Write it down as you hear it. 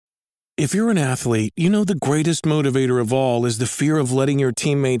If you're an athlete, you know the greatest motivator of all is the fear of letting your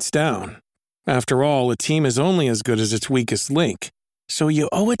teammates down. After all, a team is only as good as its weakest link. So you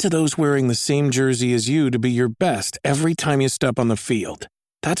owe it to those wearing the same jersey as you to be your best every time you step on the field.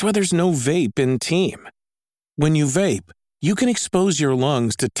 That's why there's no vape in team. When you vape, you can expose your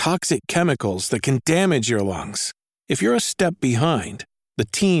lungs to toxic chemicals that can damage your lungs. If you're a step behind, the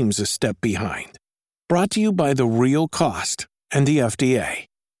team's a step behind. Brought to you by The Real Cost and the FDA.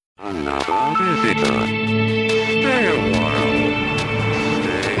 Another visitor. Stay a while.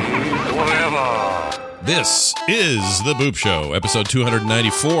 Stay forever. This is The Boop Show, episode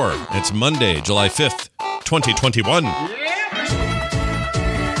 294. It's Monday, July 5th, 2021.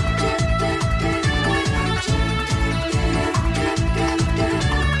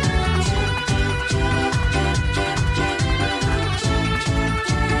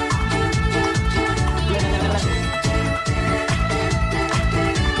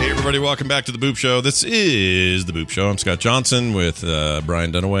 Everybody, welcome back to The Boop Show. This is The Boop Show. I'm Scott Johnson with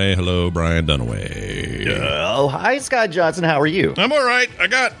Brian Dunaway. Hello, Brian Dunaway. Oh, hi, Scott Johnson. How are you? I'm all right.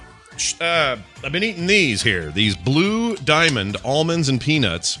 I've been eating these here. These Blue Diamond almonds and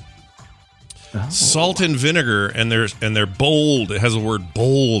peanuts, salt and vinegar, and they're bold. It has the word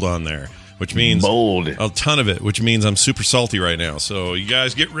bold on there, which means bold. A ton of it, which means I'm super salty right now. So you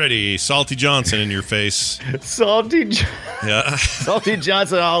guys get ready. Salty Johnson in your face. Yeah. Salty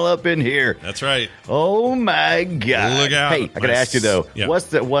Johnson all up in here. That's right. Oh my God. Look out. Hey, I gotta ask you though, yeah. what's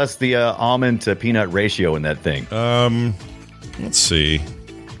the almond to peanut ratio in that thing? Let's see.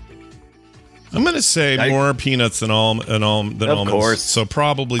 I'm going to say more peanuts than almonds. Of course. So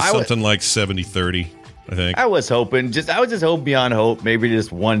probably something like 70-30, I think. I was just hoping beyond hope, maybe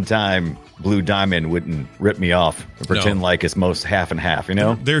just one time Blue Diamond wouldn't rip me off and pretend like it's most half and half, you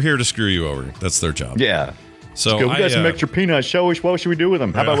know? They're here to screw you over. That's their job. Yeah. So we got some extra peanuts. What should we do with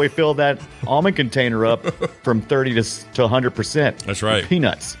them? How about we fill that almond container up from 30 to 100%? That's right.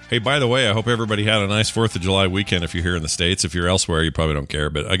 Peanuts. Hey, by the way, I hope everybody had a nice 4th of July weekend if you're here in the States. If you're elsewhere, you probably don't care.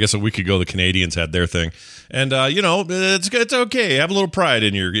 But I guess a week ago, the Canadians had their thing. And, it's okay. Have a little pride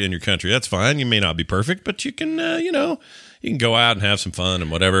in your country. That's fine. You may not be perfect, but you can, you can go out and have some fun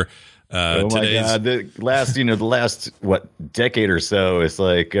and whatever. Oh, my God. The last, decade or so, it's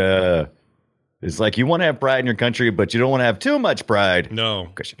like you want to have pride in your country, but you don't want to have too much pride. No.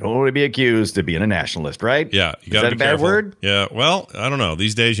 Because you don't want to be accused of being a nationalist, right? Yeah. Is that a bad word? Yeah. Well, I don't know.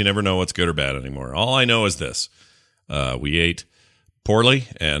 These days, you never know what's good or bad anymore. All I know is this. We ate poorly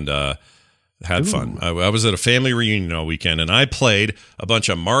and had fun. I was at a family reunion all weekend, and I played a bunch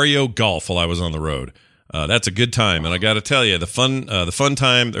of Mario Golf while I was on the road. That's a good time. And I got to tell you, the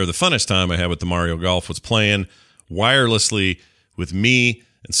funnest time I had with the Mario Golf was playing wirelessly with me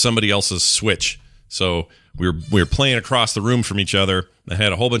and somebody else's Switch. So we were playing across the room from each other. I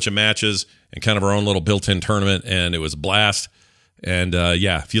had a whole bunch of matches and kind of our own little built-in tournament, and it was a blast. And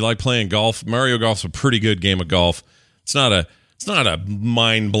if you like playing golf, Mario Golf's a pretty good game of golf. It's not a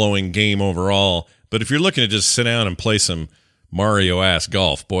mind-blowing game overall, but if you're looking to just sit down and play some Mario-ass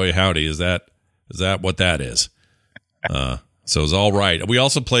golf, boy howdy, is that what that is. So it's all right. We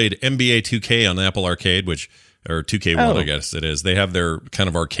also played NBA 2K on Apple Arcade, or 2K1, I guess it is. They have their kind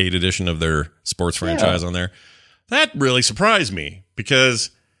of arcade edition of their sports franchise on there. That really surprised me because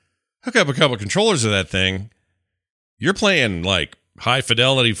hook up a couple controllers of that thing. You're playing like high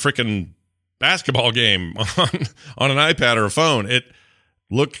fidelity freaking basketball game on an iPad or a phone. It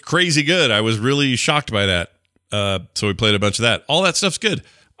looked crazy good. I was really shocked by that. So we played a bunch of that. All that stuff's good.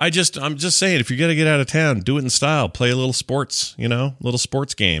 I'm just saying, if you're going to get out of town, do it in style. Play a little sports, little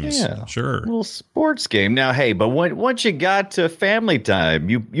sports games. Yeah, sure. A little sports game. Now, hey, but once you got to family time,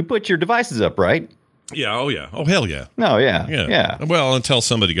 you put your devices up, right? Yeah. Oh, yeah. Oh, hell yeah. No, yeah. Well, until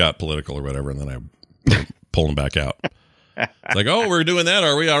somebody got political or whatever, and then I pull them back out. It's like, oh, we're doing that,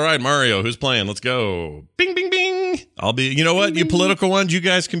 are we? All right, Mario, who's playing? Let's go. Bing, bing, bing. I'll be, you know what? You political ones, you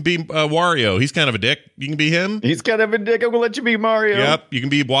guys can be Wario. He's kind of a dick. You can be him. He's kind of a dick. I'm going to let you be Mario. Yep. You can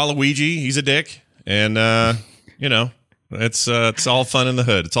be Waluigi. He's a dick. And, it's all fun in the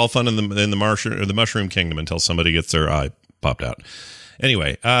hood. It's all fun in the mushroom kingdom until somebody gets their eye popped out.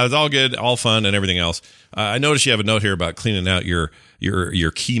 Anyway, it's all good, all fun, and everything else. I noticed you have a note here about cleaning out your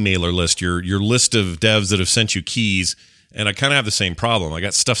key mailer list, your list of devs that have sent you keys. And I kind of have the same problem. I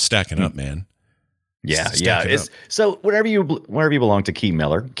got stuff stacking up, man. Yeah. So wherever you belong to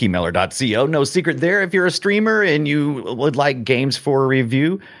Keymailer, keymailer.co, no secret there. If you're a streamer and you would like games for a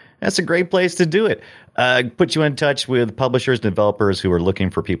review, that's a great place to do it. Put you in touch with publishers and developers who are looking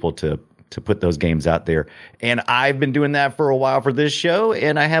for people to put those games out there. And I've been doing that for a while for this show,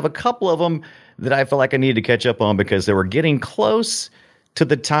 and I have a couple of them that I feel like I need to catch up on because they were getting close to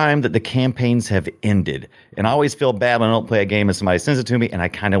the time that the campaigns have ended. And I always feel bad when I don't play a game and somebody sends it to me and I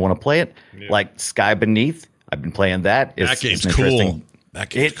kind of want to play it. Yeah. Like Sky Beneath. I've been playing that. That game's cool.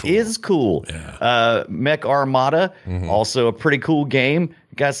 It is cool. Yeah. Mech Armada, also a pretty cool game.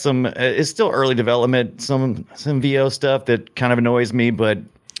 Got some, it's still early development, some VO stuff that kind of annoys me, but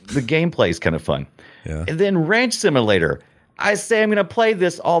the gameplay is kind of fun. Yeah. And then Ranch Simulator. I say I'm going to play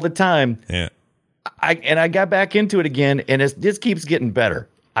this all the time. Yeah. I got back into it again, and this keeps getting better.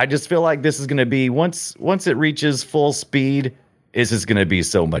 I just feel like this is going to be, once it reaches full speed, this is going to be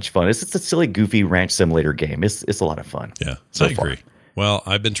so much fun. It's just a silly, goofy ranch simulator game. It's a lot of fun. Yeah, I agree. Well,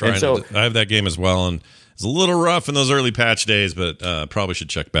 I've been trying I have that game as well, and it's a little rough in those early patch days, but probably should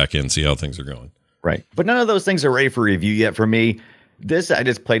check back in, see how things are going. Right. But none of those things are ready for review yet for me. This, I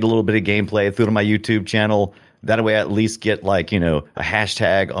just played a little bit of gameplay, threw it on my YouTube channel. That way I at least get a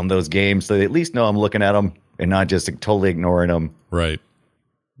hashtag on those games so they at least know I'm looking at them and not just totally ignoring them. Right.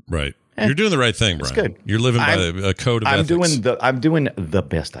 You're doing the right thing, Brian. It's good. You're living by a code of ethics. I'm doing the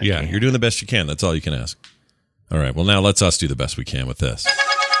best I can. Yeah, you're doing the best you can. That's all you can ask. All right. Well, now let's us do the best we can with this.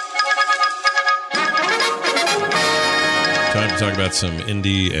 Time to talk about some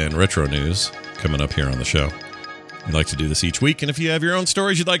indie and retro news coming up here on the show. We'd like to do this each week, and if you have your own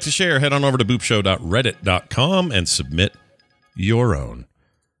stories you'd like to share, head on over to boopshow.reddit.com and submit your own.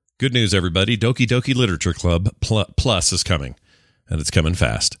 Good news, everybody. Doki Doki Literature Club Plus is coming, and it's coming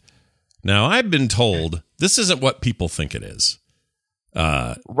fast. Now, I've been told this isn't what people think it is.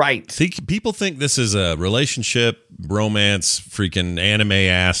 Right. People think this is a relationship, romance, freaking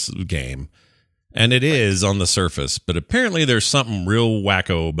anime-ass game, and it is on the surface, but apparently there's something real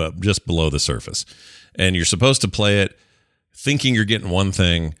wacko but just below the surface. And you're supposed to play it thinking you're getting one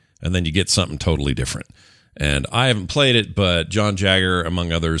thing, and then you get something totally different. And I haven't played it, but John Jagger,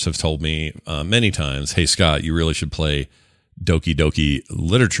 among others, have told me many times, hey, Scott, you really should play Doki Doki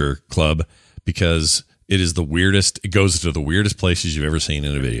Literature Club because it is the weirdest. It goes to the weirdest places you've ever seen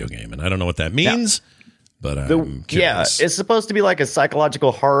in a video game. And I don't know what that means, but I'm curious. Yeah, it's supposed to be like a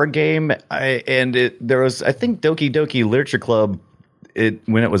psychological horror game. I think Doki Doki Literature Club,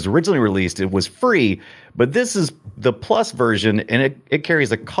 when it was originally released, it was free, but this is the plus version, and it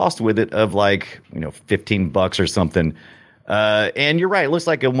carries a cost with it of $15 or something. And you're right, it looks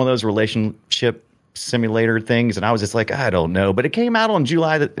like one of those relationship simulator things, and I was just like, I don't know. But it came out on June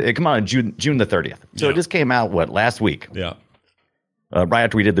the 30th, so it just came out last week? Yeah, right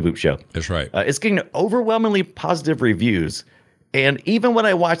after we did the Boop Show. That's right. It's getting overwhelmingly positive reviews, and even when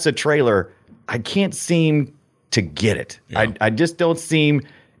I watch the trailer, I can't seem to get it. Yeah. I just don't seem.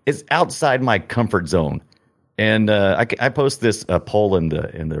 It's outside my comfort zone, and I post this poll in the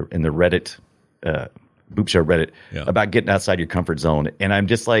Reddit Boop Show Reddit about getting outside your comfort zone, and I'm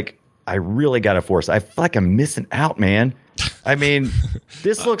just like, I really got to force. I feel like I'm missing out, man. I mean,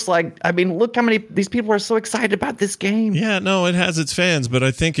 this looks like. I mean, look how many these people are so excited about this game. Yeah, no, it has its fans, but I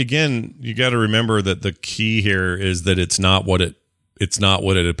think again, you got to remember that the key here is that it's not what it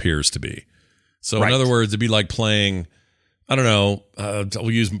appears to be. So in other words, it'd be like playing, I don't know,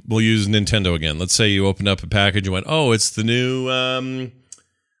 we'll use Nintendo again. Let's say you opened up a package and went, oh, it's the new,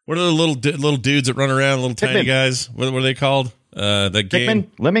 what are the little dudes that run around, little tiny guys? What are they called? That game? Pikmin?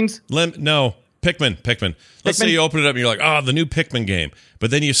 Lemmings? No, Pikmin. Let's say you open it up and you're like, oh, the new Pikmin game. But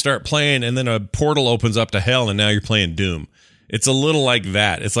then you start playing and then a portal opens up to hell and now you're playing Doom. It's a little like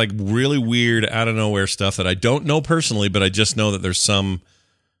that. It's like really weird, out of nowhere stuff that I don't know personally, but I just know that there's some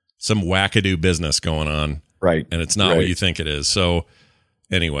wackadoo business going on. Right. And it's not what you think it is. So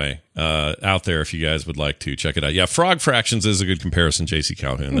anyway, out there, if you guys would like to check it out. Yeah, Frog Fractions is a good comparison, JC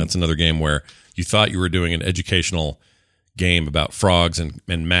Calhoun. That's another game where you thought you were doing an educational game about frogs and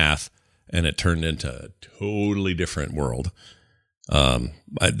math, and it turned into a totally different world.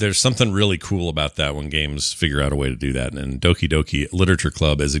 There's something really cool about that when games figure out a way to do that. And Doki Doki Literature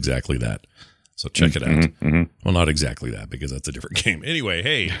Club is exactly that. So check it out. Mm-hmm. Well, not exactly that, because that's a different game. Anyway,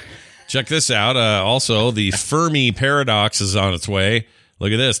 hey, check this out. Also, the Fermi Paradox is on its way.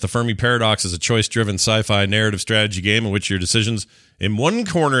 Look at this. The Fermi Paradox is a choice-driven sci-fi narrative strategy game in which your decisions in one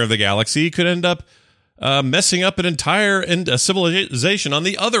corner of the galaxy could end up messing up an entire civilization on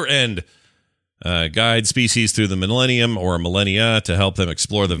the other end. Guide species through the millennium or millennia to help them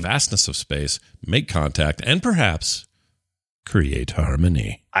explore the vastness of space, make contact, and perhaps create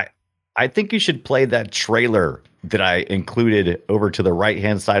harmony. I think you should play that trailer that I included over to the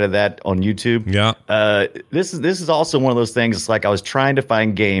right-hand side of that on YouTube. Yeah. This is also one of those things. It's like I was trying to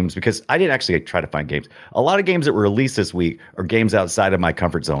find games, because I didn't actually try to find games. A lot of games that were released this week are games outside of my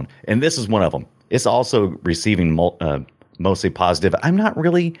comfort zone, and this is one of them. It's also receiving mostly positive. I'm not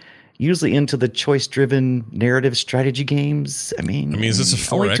really, usually into the choice-driven narrative strategy games. I mean, is this a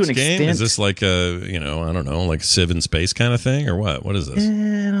 4X game? Is this like a, I don't know, like Civ in space kind of thing, or what? What is this?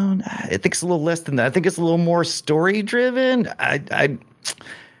 I think it's a little less than that. I think it's a little more story-driven. I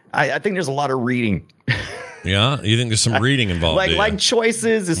think there's a lot of reading. Yeah, you think there's some reading involved? Like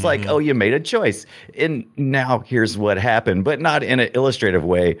choices. It's like, oh, you made a choice, and now here's what happened, but not in an illustrative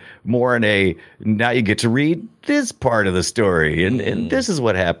way. More in a now you get to read this part of the story, and this is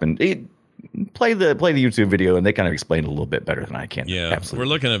what happened. Play the YouTube video, and they kind of explain it a little bit better than I can. Yeah, absolutely.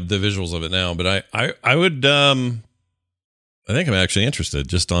 We're looking at the visuals of it now, but I would. I think I'm actually interested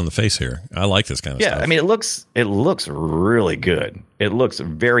just on the face here. I like this kind of stuff. Yeah, I mean, it looks really good. It looks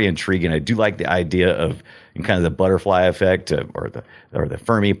very intriguing. I do like the idea of kind of the butterfly effect or the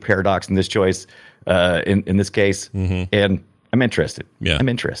Fermi paradox in this choice, in this case. And I'm interested. Yeah, I'm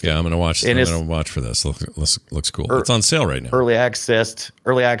interested. Yeah, I'm going to watch. I'm going to watch for this. Looks cool. It's on sale right now. Early access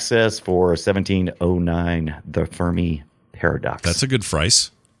for $17.09. The Fermi paradox. That's a good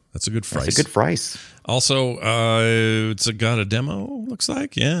price. That's a good price. Also, it's got a demo, looks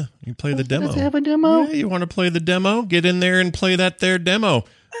like. Yeah, you play the demo. Does it have a demo? Yeah, you want to play the demo? Get in there and play that there demo.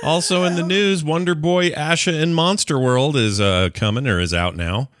 Also in the news, Wonder Boy Asha in Monster World is coming or is out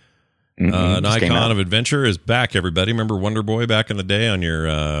now. An icon of adventure is back, everybody. Remember Wonder Boy back in the day on your,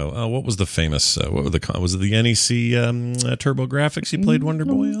 what was the famous, was it the NEC Turbo Graphics you played Wonder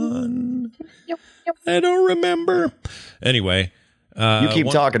Boy on? Yep. I don't remember. Anyway. You keep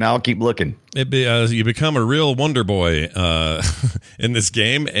talking, I'll keep looking. You become a real Wonder Boy in this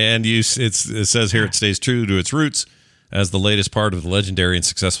game, and it says here it stays true to its roots as the latest part of the legendary and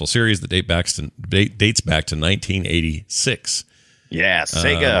successful series that dates back to 1986. Yeah,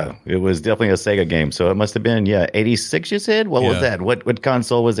 Sega. It was definitely a Sega game, so it must have been 86. You said what was that? What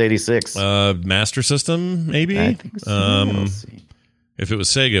console was 86? Master System, maybe. I think so. Let's see. If it was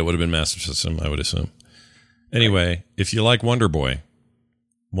Sega, it would have been Master System, I would assume. Anyway, if you like Wonder Boy,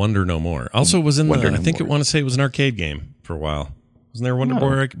 Wonder No More. Also was in I think I want to say it was an arcade game for a while. Wasn't there a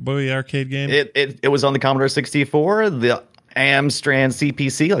Wonder Boy arcade game? It was on the Commodore 64, the Amstrad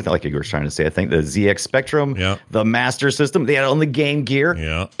CPC, like you were trying to say, I think the ZX Spectrum, the Master System. They had it on the Game Gear.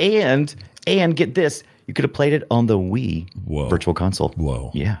 Yeah. And get this, you could have played it on the Wii Virtual Console.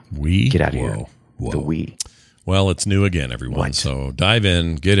 Whoa. Yeah. Wii? Get out of here. Whoa. The Wii. Well, it's new again, everyone. So dive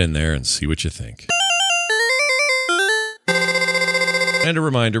in, get in there, and see what you think. And a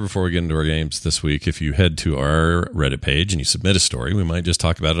reminder before we get into our games this week, if you head to our Reddit page and you submit a story, we might just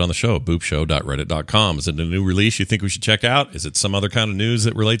talk about it on the show at boopshow.reddit.com. Is it a new release you think we should check out? Is it some other kind of news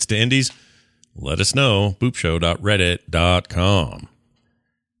that relates to indies? Let us know. boopshow.reddit.com.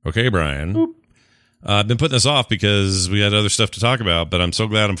 Okay, Brian. Boop. I've been putting this off because we had other stuff to talk about, but I'm so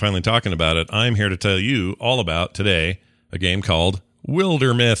glad I'm finally talking about it. I'm here to tell you all about today a game called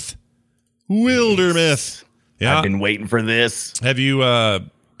Wildermyth. Wildermyth. Yeah. I've been waiting for this. Have you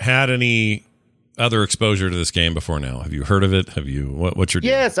had any other exposure to this game before now? Have you heard of it? Have you? What's your deal?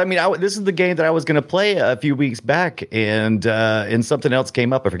 Yes, I mean, this is the game that I was going to play a few weeks back, and something else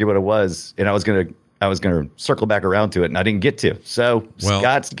came up. I forget what it was, and I was going to circle back around to it, and I didn't get to. So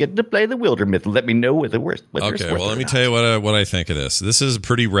Scott's getting to play the Wildermyth. Let me know what worth. Okay, well, let me tell you what I think of this. This is a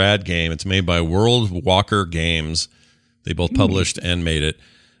pretty rad game. It's made by World Walker Games. They both published and made it.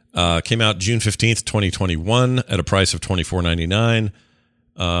 Came out June 15th, 2021 at a price of $24.99.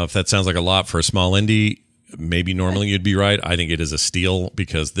 If that sounds like a lot for a small indie, maybe normally you'd be right. I think it is a steal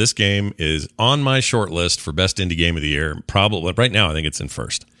because this game is on my short list for best indie game of the year. Probably right now, I think it's in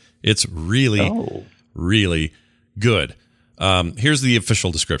first. It's really, really good. Here's the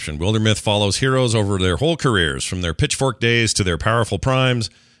official description. Wildermyth follows heroes over their whole careers, from their pitchfork days to their powerful primes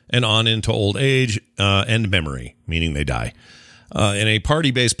and on into old age and memory, meaning they die. In a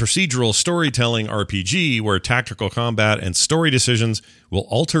party-based procedural storytelling RPG where tactical combat and story decisions will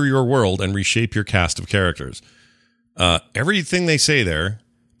alter your world and reshape your cast of characters. Everything they say there,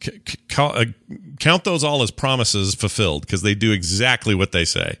 count those all as promises fulfilled because they do exactly what they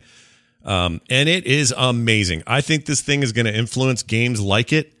say. And it is amazing. I think this thing is going to influence games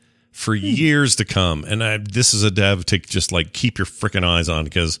like it for years to come. And this is a dev to just like keep your freaking eyes on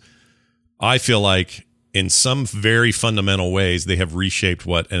because I feel like in some very fundamental ways, they have reshaped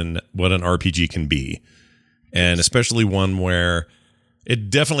what an RPG can be. And especially one where it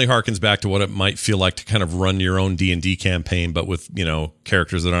definitely harkens back to what it might feel like to kind of run your own D&D campaign, but with,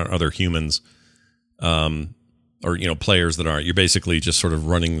 characters that aren't other humans, or, players that aren't. You're basically just sort of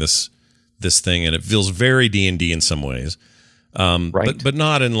running this thing, and it feels very D&D in some ways. Right. But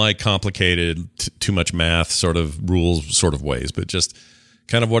not in like complicated, too much math sort of rules sort of ways, but just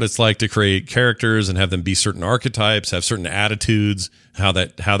kind of what it's like to create characters and have them be certain archetypes, have certain attitudes, how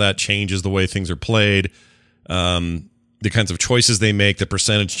that changes the way things are played, the kinds of choices they make, the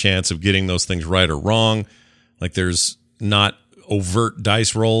percentage chance of getting those things right or wrong. Like there's not overt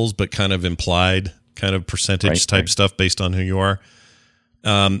dice rolls, but kind of implied kind of percentage type stuff based on who you are.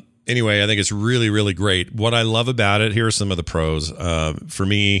 Anyway, I think it's really, really great. What I love about it, here are some of the pros. For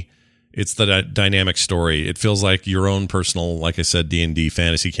me, it's the dynamic story. It feels like your own personal, like I said, D&D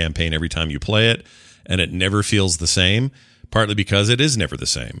fantasy campaign every time you play it, and it never feels the same, partly because it is never the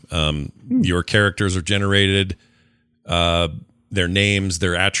same. Your characters are generated, their names,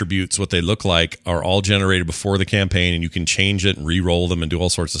 their attributes, what they look like are all generated before the campaign, and you can change it and re-roll them and do all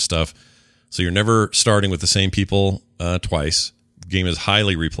sorts of stuff. So you're never starting with the same people twice. The game is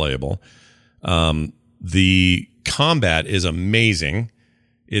highly replayable. The combat is amazing.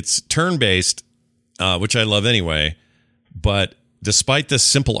 It's turn-based, which I love anyway, but despite this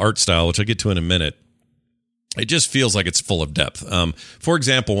simple art style, which I'll get to in a minute, it just feels like it's full of depth. For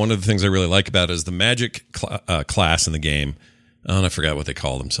example, one of the things I really like about it is the magic class in the game. I forgot what they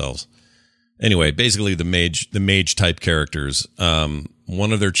call themselves. Anyway, basically the mage type characters,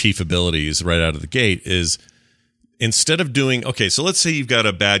 one of their chief abilities right out of the gate is instead of doing, okay, so let's say you've got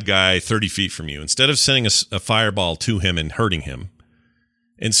a bad guy 30 feet from you. Instead of sending a fireball to him and hurting him,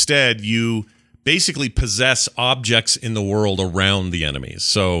 instead, you basically possess objects in the world around the enemies.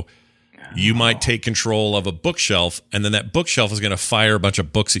 So you might take control of a bookshelf, and then that bookshelf is going to fire a bunch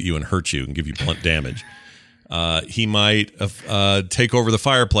of books at you and hurt you and give you blunt damage. He might take over the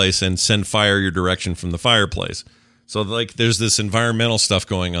fireplace and send fire your direction from the fireplace. So like, there's this environmental stuff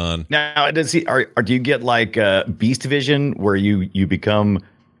going on. Now, do you get like Beast Vision, where you become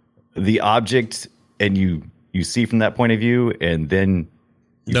the object and you see from that point of view, and then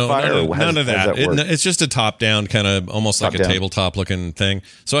none of that. It's just a top-down kind of almost like a tabletop-looking thing.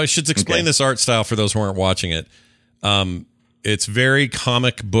 So I should explain this art style for those who aren't watching it. It's very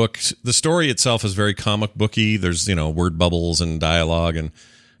comic book. The story itself is very comic booky. There's word bubbles and dialogue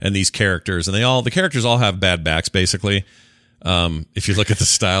and these characters, and the characters all have bad backs basically. If you look at the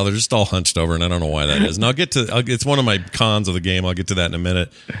style, they're just all hunched over, and I don't know why that is. And it's one of my cons of the game. I'll get to that in a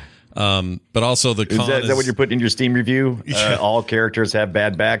minute. But also the con is that what you're putting in your Steam review? All characters have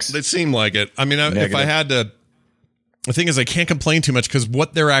bad backs. It seemed like it. I mean, if I had to, the thing is, I can't complain too much because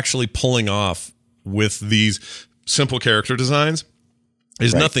what they're actually pulling off with these simple character designs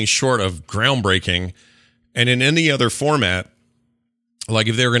is nothing short of groundbreaking. And in any other format, like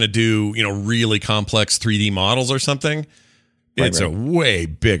if they were going to do, really complex 3D models or something, it's a way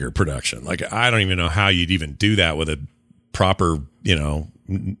bigger production. Like, I don't even know how you'd even do that with a proper, AAA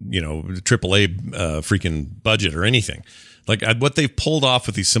freaking budget or anything. Like what they've pulled off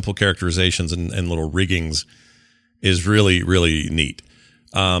with these simple characterizations and little riggings is really, really neat.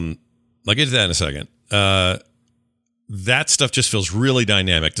 I'll get to that in a second. That stuff just feels really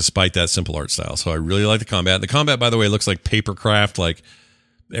dynamic despite that simple art style. So I really like the combat. The combat, by the way, looks like papercraft, like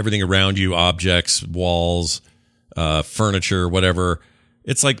everything around you, objects, walls, furniture, whatever.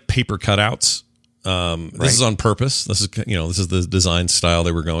 It's like paper cutouts. This is on purpose. This is the design style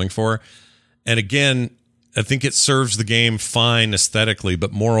they were going for. And again, I think it serves the game fine aesthetically,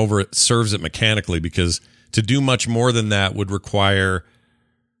 but moreover, it serves it mechanically, because to do much more than that would require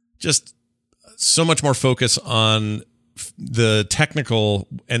just so much more focus on the technical,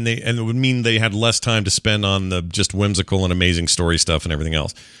 and it would mean they had less time to spend on the just whimsical and amazing story stuff and everything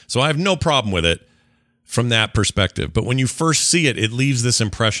else. So I have no problem with it from that perspective. But when you first see it, it leaves this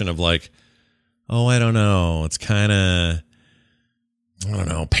impression of like, oh, I don't know. It's kind of, I don't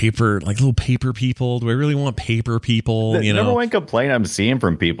know, paper, like little paper people. Do I really want paper people? The number one complaint I'm seeing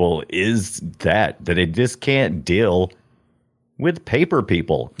from people is that they just can't deal with paper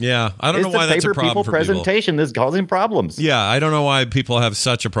people. Yeah, I don't know why that's a problem people for presentation people. Is causing problems. Yeah, I don't know why people have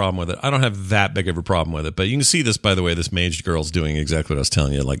such a problem with it. I don't have that big of a problem with it. But you can see this, by the way, this mage girl's doing exactly what I was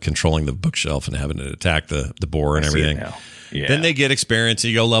telling you, like controlling the bookshelf and having to attack the boar and everything. Yeah. Then they get experience.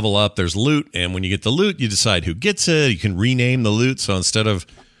 You go level up. There's loot. And when you get the loot, you decide who gets it. You can rename the loot. So instead of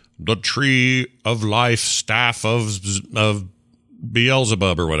the Tree of Life, Staff of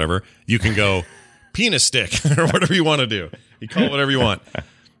Beelzebub or whatever, you can go penis stick or whatever you want to do. You call it whatever you want.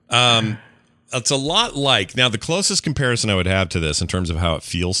 It's a lot like, now the closest comparison I would have to this in terms of how it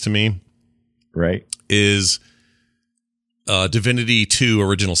feels to me, right, is Divinity 2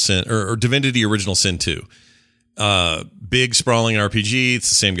 Original Sin, or Divinity Original Sin 2. Big sprawling RPG. It's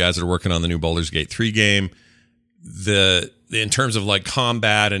the same guys that are working on the new Baldur's Gate 3 game. In terms of like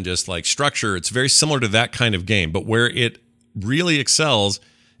combat and just like structure, it's very similar to that kind of game, but where it really excels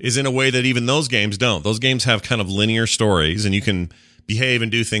is in a way that even those games don't. Those games have kind of linear stories, and you can behave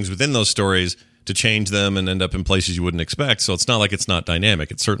and do things within those stories to change them and end up in places you wouldn't expect. So it's not like it's not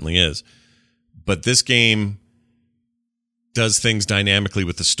dynamic. It certainly is. But this game does things dynamically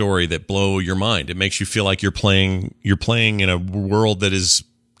with the story that blow your mind. It makes you feel like you're playing in a world that is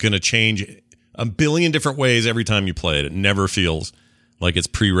going to change a billion different ways every time you play it. It never feels like it's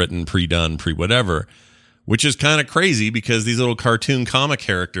pre-written, pre-done, pre-whatever, which is kind of crazy because these little cartoon comic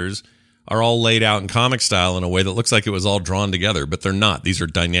characters are all laid out in comic style in a way that looks like it was all drawn together, but they're not. These are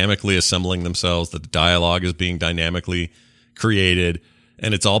dynamically assembling themselves. The dialogue is being dynamically created,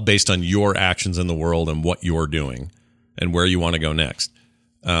 and it's all based on your actions in the world and what you're doing and where you want to go next.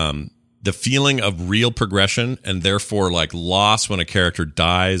 The feeling of real progression and therefore like loss when a character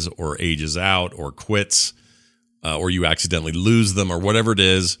dies or ages out or quits or you accidentally lose them or whatever it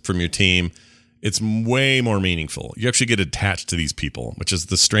is from your team, it's way more meaningful. You actually get attached to these people, which is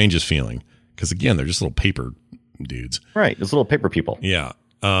the strangest feeling because, again, they're just little paper dudes. Right. Those little paper people. Yeah.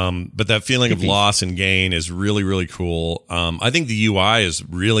 But that feeling of loss and gain is really, really cool. I think the UI is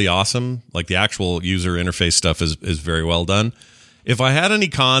really awesome. Like the actual user interface stuff is very well done. If I had any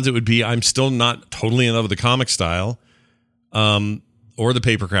cons, it would be I'm still not totally in love with the comic style or the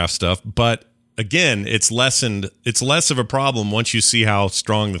papercraft stuff. But again, it's less of a problem once you see how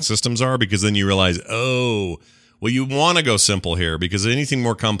strong the systems are, because then you realize, oh, well, you want to go simple here because anything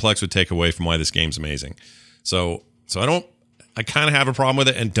more complex would take away from why this game's amazing. So I kind of have a problem with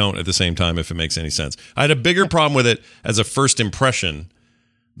it and don't at the same time, if it makes any sense. I had a bigger problem with it as a first impression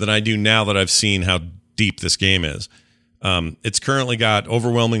than I do now that I've seen how deep this game is. It's currently got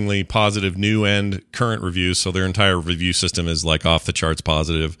overwhelmingly positive new and current reviews, so their entire review system is like off the charts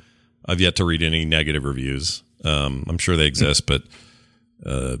positive. I've yet to read any negative reviews. I'm sure they exist, but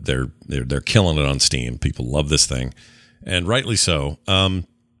they're killing it on Steam. People love this thing, and rightly so.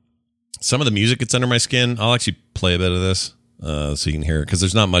 Some of the music gets under my skin. I'll actually play a bit of this so you can hear it, because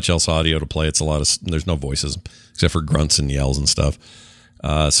there's not much else audio to play. There's no voices except for grunts and yells and stuff.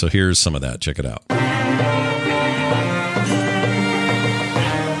 So here's some of that. Check it out.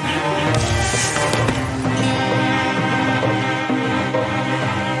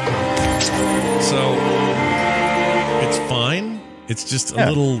 So it's fine. It's just a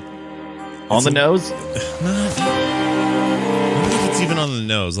little on the nose. I don't know if it's even on the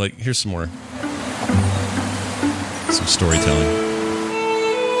nose. Like, here's some more. Some storytelling.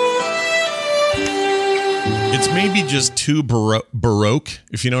 It's maybe just too baroque,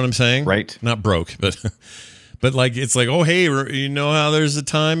 if you know what I'm saying. Right. Not broke, but like, it's like, oh, hey, you know how there's a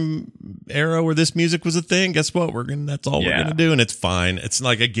time era where this music was a thing? Guess what? That's all we're gonna do, and it's fine. It's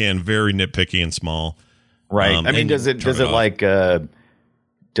like, again, very nitpicky and small. Right. I mean, does it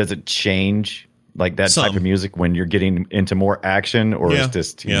change like that type of music when you're getting into more action, or is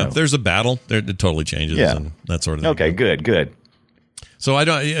just you know? If there's a battle, it totally changes and that sort of thing. Okay, good. So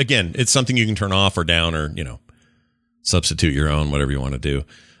again, it's something you can turn off or down, or substitute your own, whatever you want to do.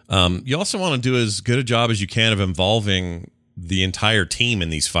 You also want to do as good a job as you can of involving the entire team in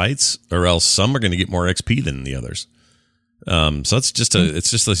these fights, or else some are going to get more XP than the others. So it's just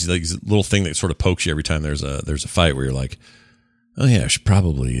this like little thing that sort of pokes you every time there's a fight where you're like, oh yeah, I should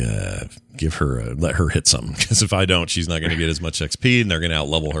probably let her hit something, because if I don't, she's not going to get as much XP and they're going to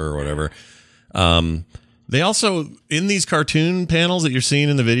outlevel her or whatever. They also, in these cartoon panels that you're seeing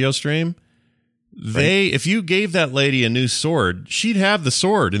in the video stream, if you gave that lady a new sword, she'd have the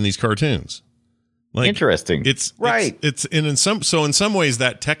sword in these cartoons. Like, interesting. It's in some ways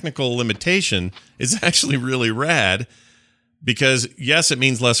that technical limitation is actually really rad. Because, yes, it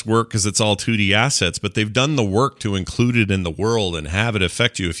means less work because it's all 2D assets, but they've done the work to include it in the world and have it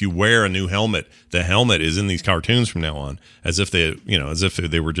affect you. If you wear a new helmet, the helmet is in these cartoons from now on, as if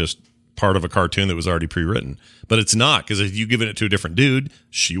they were just part of a cartoon that was already pre-written. But it's not, because if you given it to a different dude,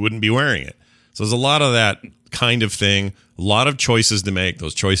 she wouldn't be wearing it. So there's a lot of that kind of thing, a lot of choices to make.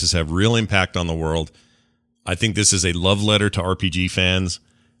 Those choices have real impact on the world. I think this is a love letter to RPG fans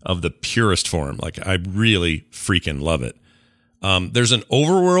of the purest form. Like, I really freaking love it. There's an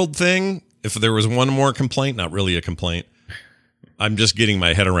overworld thing. If there was one more complaint, not really a complaint, I'm just getting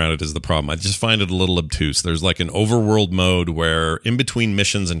my head around it is the problem. I just find it a little obtuse. There's like an overworld mode where in between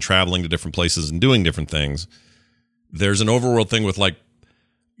missions and traveling to different places and doing different things, there's an overworld thing with like,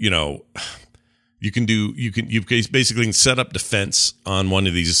 you basically can set up defense on one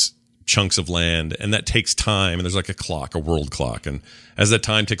of these chunks of land, and that takes time, and there's like a world clock, and as that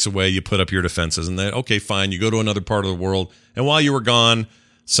time ticks away, you put up your defenses, and then, okay, fine, you go to another part of the world, and while you were gone,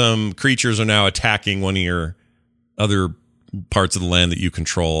 some creatures are now attacking one of your other parts of the land that you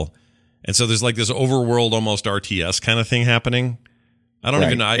control, and so there's like this overworld almost RTS kind of thing happening. I don't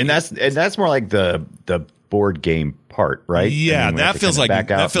even know, and that's more like the board game part, right? Yeah, And then we have that to feels kinda like back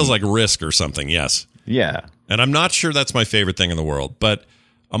out and- Risk or something. Yes. Yeah. And I'm not sure that's my favorite thing in the world, but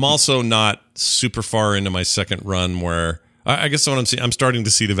I'm also not super far into my second run where I guess what I'm starting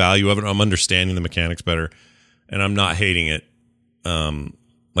to see the value of it. I'm understanding the mechanics better, and I'm not hating it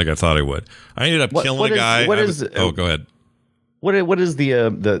like I thought I would. I ended up killing a guy. Go ahead. What is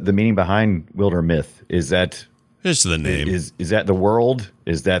the meaning behind Wilder Myth? Is that Just the name. Is that the world?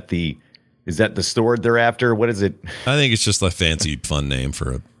 Is that the sword they're after? What is it? I think it's just a fancy, fun name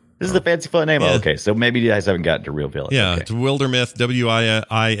for a. This is a fancy fun name. Yeah. Oh, okay, so maybe you guys haven't gotten to reveal it. Yeah, Okay. it's Wildermyth,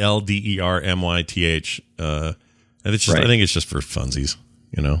 WILDERMYTH. And it's just, Right. I think it's just for funsies,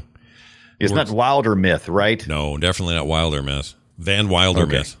 you know. It's not Wilder Myth, right? No, definitely not Wildermyth. Van Wilder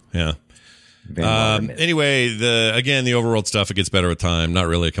Okay. Myth. Yeah. Van Wilder Myth. Anyway, the overworld stuff, it gets better with time. Not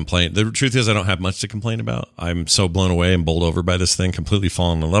really a complaint. The truth is, I don't have much to complain about. I'm so blown away and bowled over by this thing, completely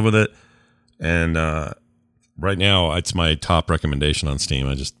fallen in love with it. And right now, it's my top recommendation on Steam.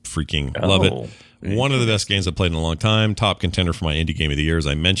 I just freaking love it. One of the best games I've played in a long time. Top contender for my indie game of the year, as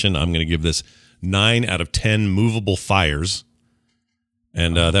I mentioned. I'm going to give this 9 out of 10 movable fires.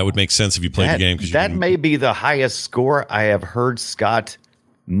 And that would make sense if you played the game. That may be the highest score I have heard Scott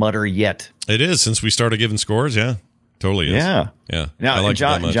mutter yet. It is, since we started giving scores. Yeah, totally is. Yeah. Yeah. Now, I like it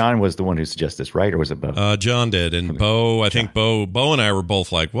that much. John was the one who suggested this, right? Or was it Bo? John did. And Bo, I think Bo and I were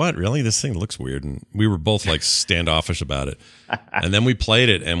both like, what? Really? This thing looks weird. And we were both like standoffish about it. And then we played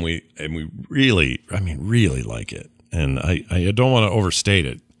it and we really like it. And I don't want to overstate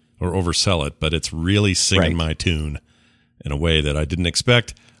it or oversell it, but it's really singing my tune in a way that I didn't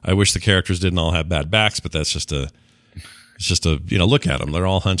expect. I wish the characters didn't all have bad backs, but that's just a look at them. They're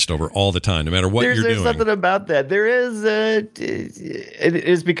all hunched over all the time, no matter what you're doing. There's something about that. There is, it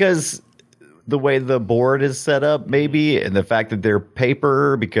is because the way the board is set up, maybe, and the fact that they're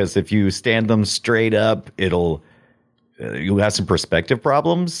paper, because if you stand them straight up, you'll have some perspective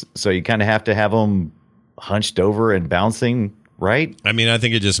problems. So you kind of have to have them hunched over and bouncing, right? I mean, I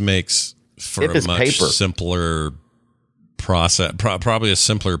think it just makes for a much simpler process, probably a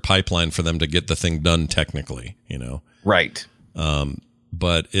simpler pipeline for them to get the thing done technically, you know? Right.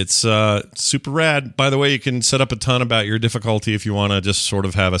 But it's super rad. By the way, you can set up a ton about your difficulty if you want to just sort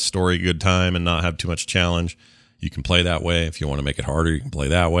of have a story good time and not have too much challenge. You can play that way. If you want to make it harder, you can play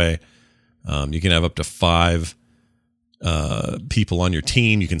that way. You can have up to 5 people on your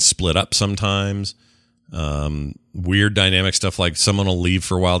team. You can split up sometimes. Weird dynamic stuff like someone will leave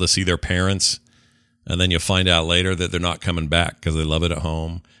for a while to see their parents, and then you'll find out later that they're not coming back because they love it at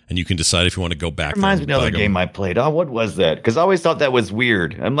home. And you can decide if you want to go back. Reminds me of another game I played. Oh, what was that? Because I always thought that was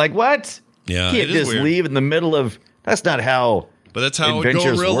weird. I'm like, what? Yeah, you can't just leave in the middle of. That's not how. But that's how it would go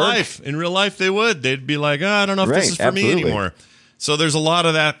in real life. In real life, they would. They'd be like, I don't know if this is for me anymore. So there's a lot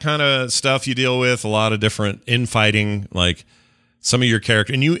of that kind of stuff you deal with. A lot of different infighting, like some of your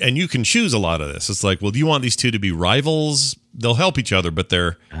character, and you can choose a lot of this. It's like, well, do you want these two to be rivals? They'll help each other, but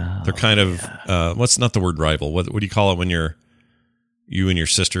they're kind of what's not the word rival? What do you call it when you and your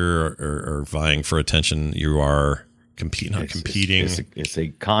sister are vying for attention? You are competing. It's a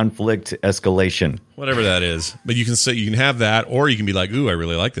conflict escalation, whatever that is. But you can say you can have that, or you can be like, "Ooh, I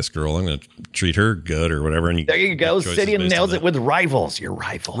really like this girl. I'm going to treat her good," or whatever. And there you go. Cydian nails it with rivals. Your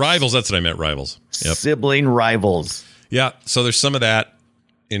rivals. Rivals. That's what I meant. Rivals. Yep. Sibling rivals. Yeah. So there's some of that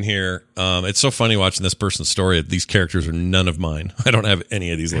in here. It's so funny watching this person's story. These characters are none of mine. I don't have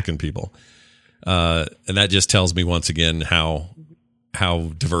any of these looking people, and that just tells me once again how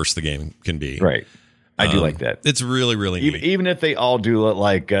diverse the game can be. Right. I do like that. It's really, really neat. Even if they all do look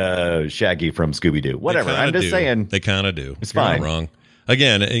like Shaggy from Scooby-Doo. Whatever. I'm just saying. They kind of do. It's fine. You're not wrong.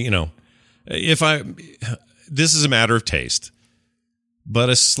 Again, this is a matter of taste, but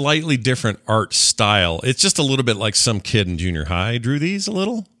a slightly different art style. It's just a little bit like some kid in junior high drew these a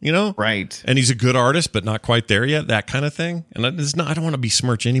little, Right. And he's a good artist, but not quite there yet, that kind of thing. And I don't want to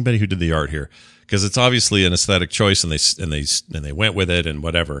besmirch anybody who did the art here, because it's obviously an aesthetic choice, and they went with it and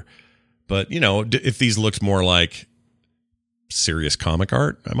whatever. But, if these looked more like serious comic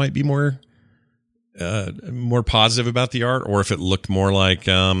art, I might be more positive about the art. Or if it looked more like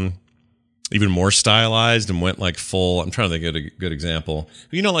even more stylized and went like full. I'm trying to think of a good example.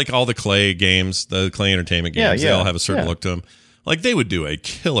 Like all the Clay games, the Clay Entertainment games, they all have a certain look to them. Like they would do a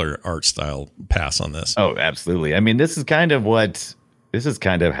killer art style pass on this. Oh, absolutely. I mean, this is kind of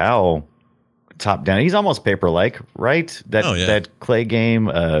how top down. He's almost paper-like, right? That Clay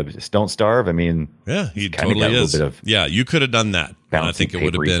game, Don't Starve. I mean, yeah, he totally is. You could have done that. I think it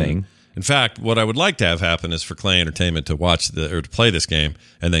would have been. Thing. In fact, what I would like to have happen is for Clay Entertainment to to play this game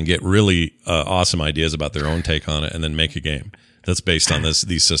and then get really awesome ideas about their own take on it, and then make a game that's based on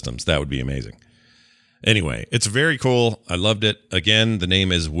these systems. That would be amazing. Anyway, it's very cool. I loved it. Again, the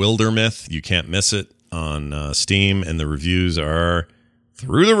name is Wildermyth. You can't miss it on Steam, and the reviews are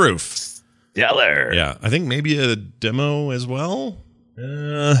through the roof. Stellar. Yeah, I think maybe a demo as well.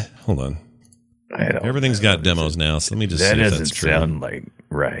 Hold on. Everything's got demos now, so let me just see if that's true. That doesn't sound like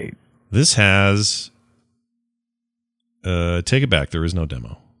right. This has... take it back. There is no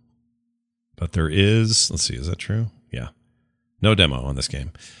demo. But there is... Let's see, is that true? Yeah. No demo on this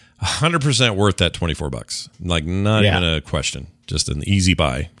game. 100% worth that $24. Like, not even a question. Just an easy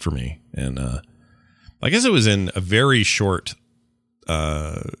buy for me. And I guess it was in a very short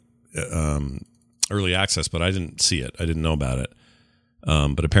early access, but I didn't see it. I didn't know about it.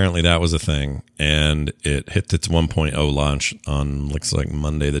 But apparently that was a thing. And it hit its 1.0 launch on, looks like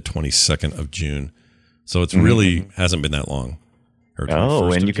Monday, the 22nd of June. So it's really hasn't been that long.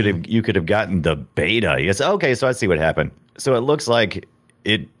 Oh, and you could have gotten the beta. Yes. Okay, so I see what happened. So it looks like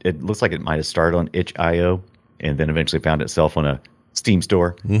it might have started on itch.io and then eventually found itself on a Steam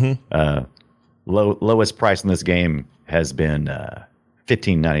store. Mm-hmm. Lowest price in this game has been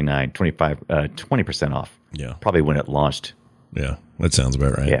 $15.99, 20% off. Yeah, probably when it launched. Yeah, that sounds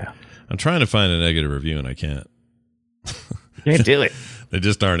about right. Yeah, I'm trying to find a negative review and I can't. You can't do it. They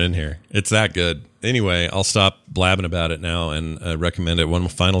just aren't in here. It's that good. Anyway, I'll stop blabbing about it now and recommend it one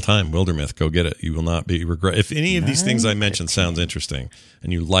final time. Wildermyth, go get it. You will not be regret. If any of these things I mentioned sounds interesting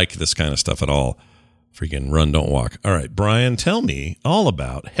and you like this kind of stuff at all, freaking run, don't walk. All right, Brian, tell me all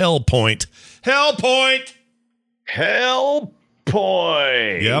about Hellpoint. Hellpoint!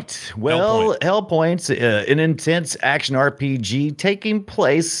 Yep. Well, Hellpoint's an intense action RPG taking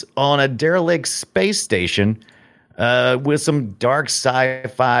place on a derelict space station with some dark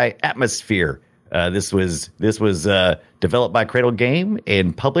sci-fi atmosphere. This was developed by Cradle Game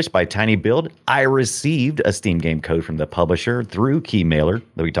and published by Tiny Build. I received a Steam game code from the publisher through Keymailer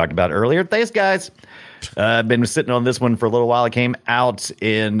that we talked about earlier. Thanks, guys. I've been sitting on this one for a little while. It came out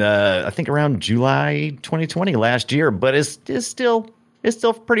in I think around July 2020 last year, but it's still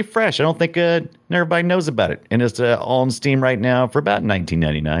pretty fresh. I don't think everybody knows about it, and it's all on Steam right now for about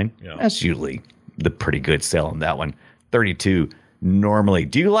 $19.99. Yeah. That's usually the pretty good sell on that one. $32 normally.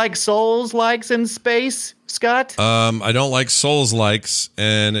 Do you like Souls-likes in space, Scott? I don't like Souls-likes,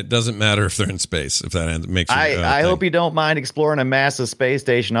 and it doesn't matter if they're in space, if that makes you I hope you don't mind exploring a massive space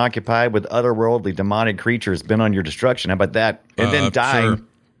station occupied with otherworldly demonic creatures bent on your destruction. How about that? And then dying.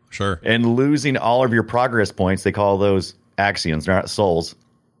 Sure. And losing all of your progress points. They call those Axions, not souls.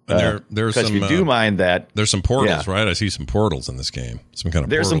 And there's some. If you do mind that, there's some portals, right? I see some portals in this game. Some kind of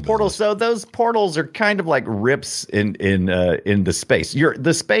there's some portals. So those portals are kind of like rips in the space.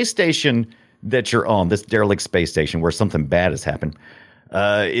 The space station that you're on, this derelict space station where something bad has happened,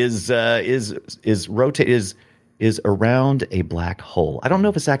 is around a black hole. I don't know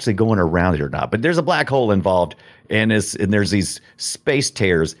if it's actually going around it or not, but there's a black hole involved, and there's these space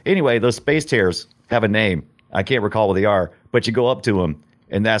tears. Anyway, those space tears have a name. I can't recall what they are, but you go up to them.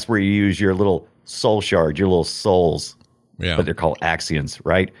 And that's where you use your little soul shard, your little souls. Yeah. But they're called Axions,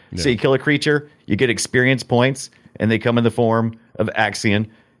 right? Yeah. So you kill a creature, you get experience points, and they come in the form of Axion.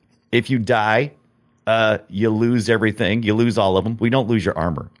 If you die, you lose everything. You lose all of them. We don't lose your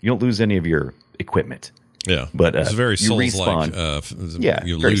armor. You don't lose any of your equipment. Yeah. But it's very Souls-like.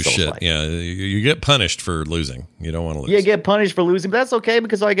 You lose shit. Yeah. You get punished for losing. You don't want to lose. You get punished for losing, but that's okay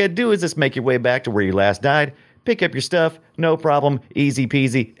because all you got to do is just make your way back to where you last died. Pick up your stuff, no problem, easy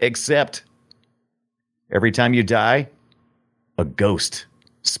peasy, except every time you die, a ghost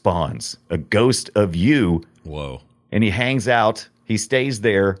spawns, a ghost of you. Whoa. And he hangs out, he stays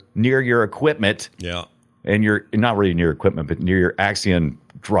there near your equipment. Yeah. And you're not really near equipment, but near your Axion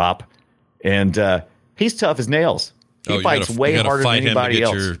drop. And he's tough as nails. He fights way harder than anybody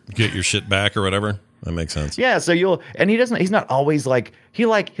else. Get your shit back or whatever. That makes sense. Yeah, so he's not always like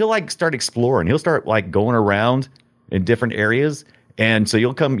he'll start exploring. He'll start like going around in different areas, and so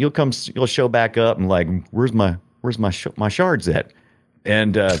you'll show back up and like where's my shards at,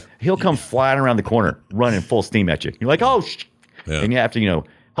 and he'll come flying around the corner, running full steam at you. You're like, oh, yeah. And you have to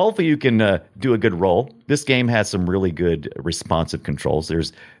hopefully you can do a good roll. This game has some really good responsive controls.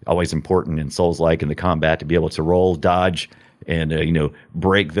 There's always important in Souls-like in the combat to be able to roll, dodge, and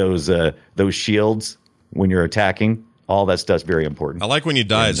break those shields when you're attacking. All that stuff's very important. I like when you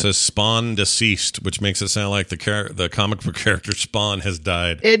die. It says "Spawn deceased," which makes it sound like the comic book character Spawn has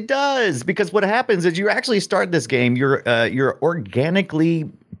died. It does, because what happens is you actually start this game. You're organically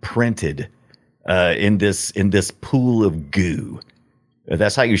printed in this pool of goo.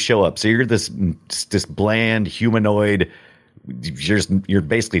 That's how you show up. So you're this bland humanoid. You're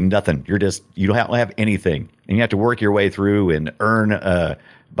basically nothing. You don't have anything, and you have to work your way through and earn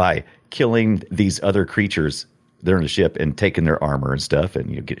by killing these other creatures that are in the ship and taking their armor and stuff, and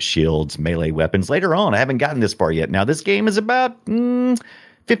you get shields, melee weapons. Later on, I haven't gotten this far yet. Now, this game is about 15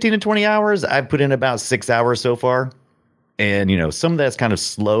 to 20 hours. I've put in about 6 hours so far. And, some of that's kind of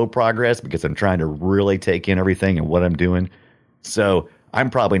slow progress because I'm trying to really take in everything and what I'm doing. So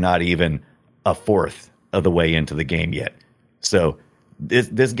I'm probably not even a fourth of the way into the game yet. So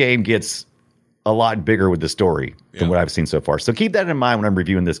this game gets a lot bigger with the story than what I've seen so far. So keep that in mind when I'm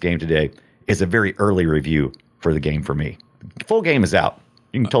reviewing this game today. It's a very early review for the game for me. The full game is out.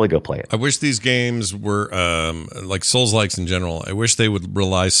 You can totally go play it. I wish these games were like Souls-likes in general. I wish they would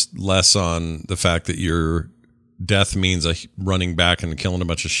rely less on the fact that your death means running back and killing a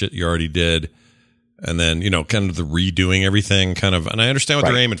bunch of shit you already did. And then, kind of the redoing everything kind of, and I understand what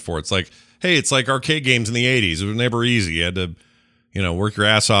they're aiming for. It's like, hey, it's like arcade games in the 80s. It was never easy. You had to, work your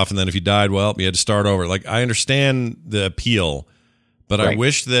ass off. And then if you died, well, you had to start over. Like, I understand the appeal, but I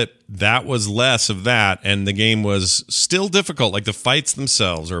wish that was less of that. And the game was still difficult. Like the fights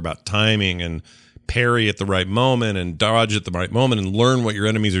themselves are about timing and parry at the right moment and dodge at the right moment and learn what your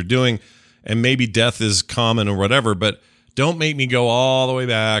enemies are doing. And maybe death is common or whatever, but don't make me go all the way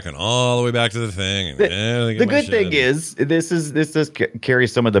back and all the way back to the thing. And, the good thing is this does carry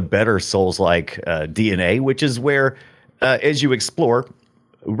some of the better Souls-like DNA, which is where as you explore,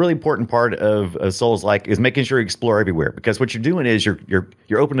 a really important part of Souls-like is making sure you explore everywhere, because what you're doing is you're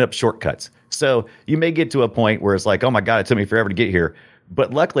opening up shortcuts. So you may get to a point where it's like, oh my God, it took me forever to get here,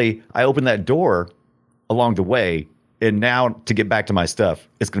 but luckily I opened that door along the way. And now to get back to my stuff,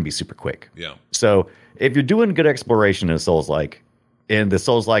 it's going to be super quick. Yeah. So if you're doing good exploration in Souls-like, and the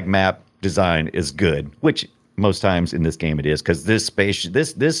Souls-like map design is good, which most times in this game it is, because this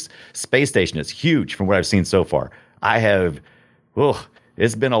space station is huge from what I've seen so far.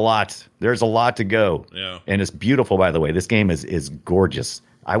 It's been a lot. There's a lot to go. Yeah. And it's beautiful, by the way. This game is gorgeous.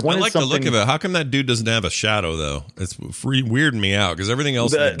 I like the look of it. How come that dude doesn't have a shadow, though? It's weirding me out, because everything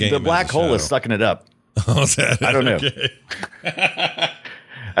else in the game the black hole is sucking it up. Oh, is that I don't know. Okay.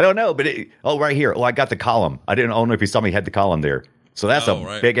 I don't know, but right here. Oh, I got the column. I don't know if you saw me had the column there. So that's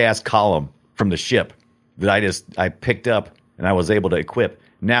a big ass column from the ship that I picked up and I was able to equip.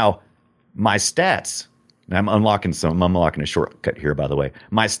 Now, my stats, and I'm unlocking a shortcut here, by the way.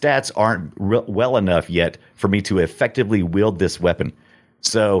 My stats aren't well enough yet for me to effectively wield this weapon.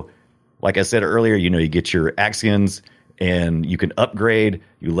 So, like I said earlier, you get your Axions and you can upgrade,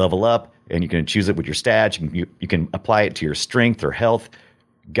 you level up, and you can choose it with your stats. You can apply it to your strength or health.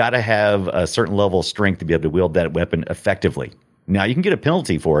 Got to have a certain level of strength to be able to wield that weapon effectively. Now, you can get a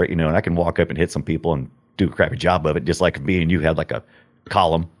penalty for it, and I can walk up and hit some people and do a crappy job of it, just like me and you had like a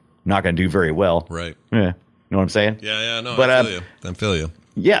column. Not going to do very well. Right. Yeah. You know what I'm saying? Yeah, no, but, I feel you.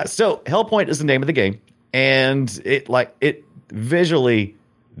 Yeah, so Hellpoint is the name of the game, and it visually,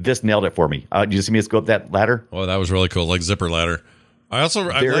 this nailed it for me. Did you see me go up that ladder? Oh, that was really cool, like zipper ladder. I like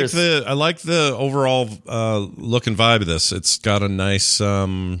the overall look and vibe of this. It's got a nice.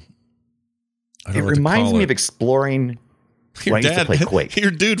 It reminds me of exploring. When I used to play Quake.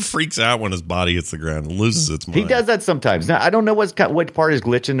 Your dude freaks out when his body hits the ground and loses its mind. He does that sometimes. Now I don't know what part is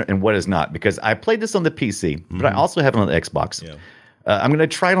glitching and what is not, because I played this on the PC, but I also have it on the Xbox. Yeah. I'm going to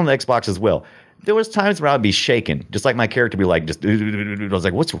try it on the Xbox as well. There was times where I'd be shaking, just like my character would be like, I was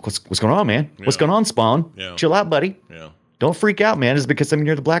like, what's going on, man? Yeah. What's going on, Spawn? Yeah. Chill out, buddy. Yeah. Don't freak out, man. Is it because I'm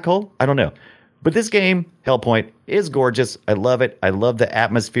near the black hole? I don't know. But this game, Hellpoint, is gorgeous. I love it. I love the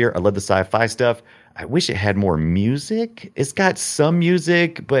atmosphere. I love the sci-fi stuff. I wish it had more music. It's got some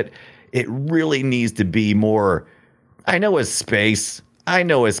music, but it really needs to be more. I know it's space,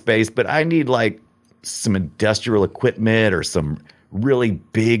 but I need like some industrial equipment or some really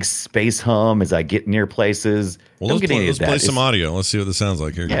big space hum as I get near places. Well, let's play some audio. Let's see what this sounds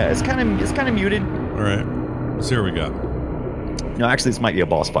like here. Yeah, it's kind of muted. All right, let's see what we got. No, actually, this might be a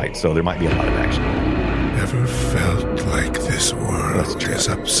boss fight, so there might be a lot of action. Never felt like this world is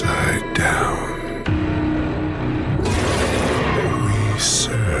upside down. We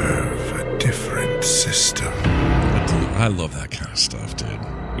serve a different system. I love that kind of stuff, dude.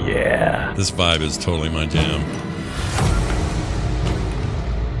 Yeah. This vibe is totally my jam.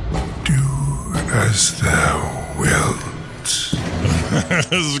 Do as thou wilt.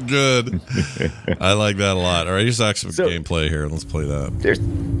 This is good. I like that a lot. All right, here's actually some gameplay here. Let's play that.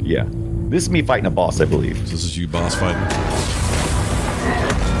 This is me fighting a boss, I believe. So this is you boss fighting?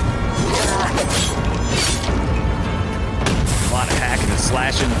 A lot of hacking and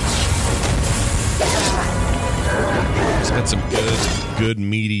slashing. It's got some good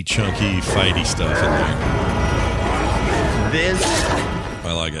meaty, chunky, fighty stuff in there.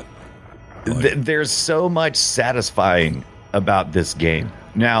 I like it. There's so much satisfying about this game.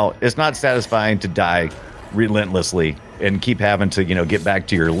 Now, it's not satisfying to die relentlessly and keep having to, get back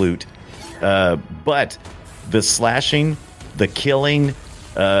to your loot. But the slashing, the killing,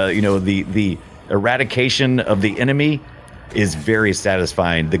 the eradication of the enemy is very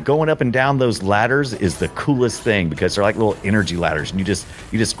satisfying. The going up and down those ladders is the coolest thing because they're like little energy ladders, and you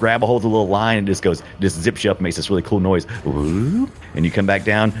just grab a hold of the little line and just zips you up, and makes this really cool noise, and you come back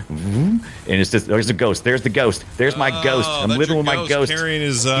down, and it's just there's a ghost. There's the ghost. There's my ghost. I'm living with my ghost carrying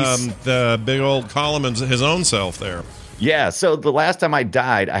his the big old column and his own self there. Yeah. So the last time I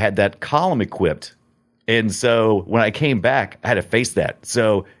died, I had that column equipped. And so when I came back, I had to face that.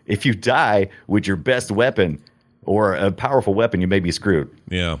 So if you die with your best weapon or a powerful weapon, you may be screwed.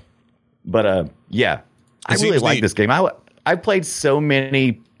 Yeah. But yeah, I really like this game. I played so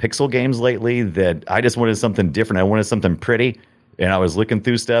many pixel games lately that I just wanted something different. I wanted something pretty. And I was looking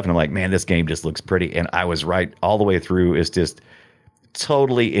through stuff and I'm like, man, this game just looks pretty. And I was right all the way through. It's just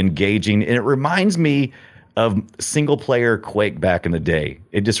totally engaging. And it reminds me of single player Quake back in the day.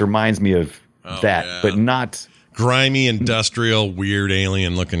 It just reminds me of that, but not grimy, industrial, weird,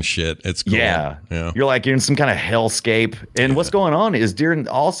 alien-looking shit. It's cool. Yeah. You're like you're in some kind of hellscape. And what's going on is during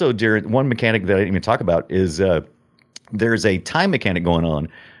one mechanic that I didn't even talk about is there's a time mechanic going on,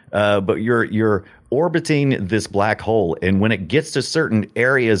 but you're orbiting this black hole, and when it gets to certain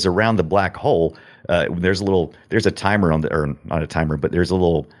areas around the black hole, there's a timer on or not a timer, but there's a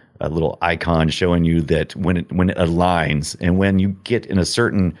little icon showing you that when it aligns, and when you get in a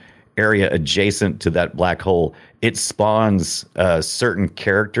certain area adjacent to that black hole, it spawns certain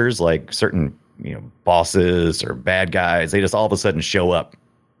characters, like certain bosses or bad guys. They just all of a sudden show up,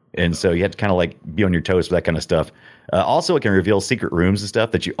 and so you have to kind of like be on your toes for that kind of stuff. Also, it can reveal secret rooms and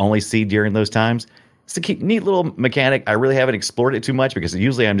stuff that you only see during those times. It's a neat little mechanic. I really haven't explored it too much because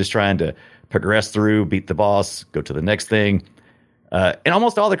usually I'm just trying to progress through, beat the boss, go to the next thing. And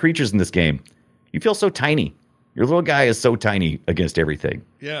almost all the creatures in this game, you feel so tiny. Your little guy is so tiny against everything.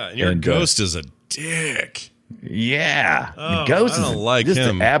 Yeah, and your ghost is a dick. Yeah, the ghost I don't is like just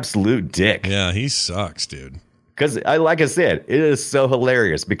him. an absolute dick. Yeah, he sucks, dude. Because, like I said, it is so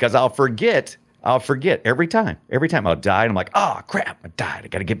hilarious because I'll forget every time. Every time I'll die, and I'm like, oh, crap, I died. I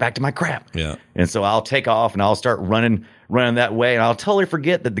got to get back to my crap. Yeah. And so I'll take off, and I'll start running that way, and I'll totally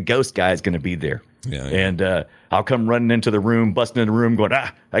forget that the ghost guy is going to be there. Yeah. And I'll come running into the room, busting in the room, going,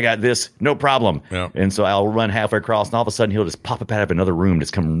 I got this, no problem. Yeah. And so I'll run halfway across, and all of a sudden he'll just pop up out of another room,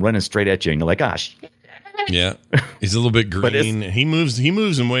 just come running straight at you, and you're like, shit. Yeah. He's a little bit green. He moves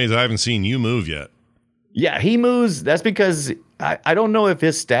in ways I haven't seen you move yet. Yeah, he moves. That's because I don't know if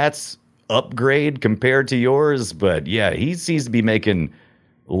his stats upgrade compared to yours, but yeah, he seems to be making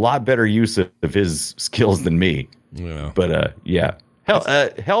a lot better use of his skills than me. Yeah. But yeah.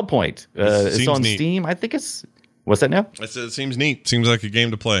 Hellpoint. It's on neat. Steam. I think it's what's that now? I said it seems neat. Seems like a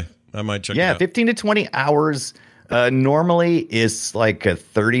game to play. I might check it out. 15 to 20 hours. Normally is like a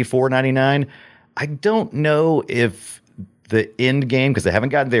 $34.99. I don't know if the end game, because I haven't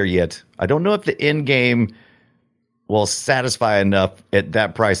gotten there yet. I don't know if the end game will satisfy enough at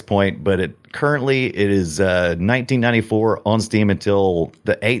that price point, but currently it is $19.94 on Steam until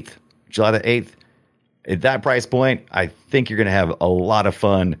the 8th, July the 8th. At that price point, I think you're going to have a lot of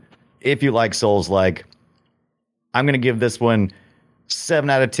fun. If you like Souls-like, I'm going to give this one 7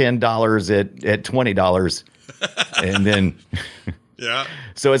 out of $10 at $20. And then, yeah.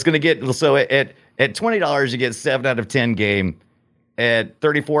 So it's going to get, at $20, you get 7 out of 10 game. At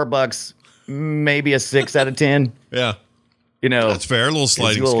 $34, maybe a 6 out of 10. Yeah. That's fair. A little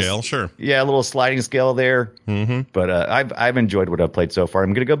sliding scale. Sure. Yeah. A little sliding scale there. Mm-hmm. But I've enjoyed what I've played so far.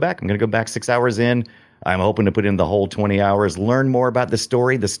 I'm going to go back. I'm going to go back 6 hours in. I'm hoping to put in the whole 20 hours, learn more about the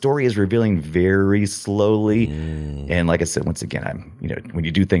story. The story is revealing very slowly. And like I said, once again, when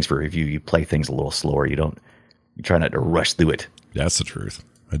you do things for review, you play things a little slower. You try not to rush through it. That's the truth.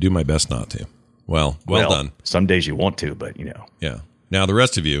 I do my best not to. Well done. Some days you want to, but Yeah. Now the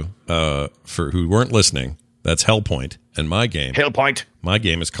rest of you, for who weren't listening, that's Hellpoint, and my game. Hellpoint. My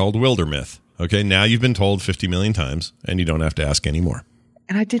game is called Wildermyth. Okay, now you've been told 50 million times, and you don't have to ask anymore.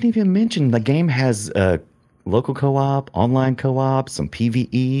 And I didn't even mention the game has local co-op, online co-op, some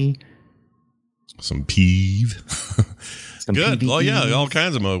PvE. Some peeve. Some Good. PvE. Well, yeah, all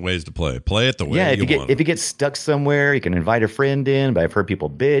kinds of ways to play. Play it the way you want. If you get stuck somewhere, you can invite a friend in. But I've heard people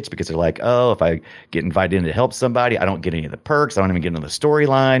bitch because they're like, oh, if I get invited in to help somebody, I don't get any of the perks. I don't even get into the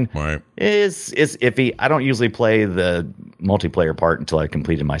storyline. Right. It's iffy. I don't usually play the multiplayer part until I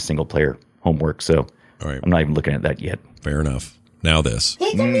completed my single player homework. So All right. I'm not even looking at that yet. Fair enough. Now this.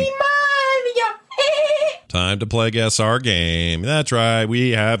 It's me, Mario. Time to play Guess Our Game. That's right.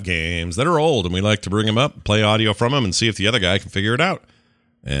 We have games that are old, and we like to bring them up, play audio from them, and see if the other guy can figure it out.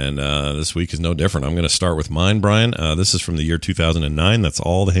 And this week is no different. I'm going to start with mine, Brian. This is from the year 2009. That's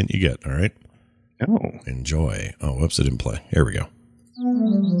all the hint you get. All right. Oh. Enjoy. Oh, whoops, it didn't play. Here we go.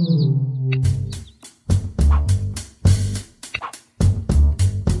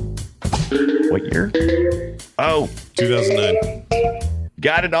 What year? Oh, 2009.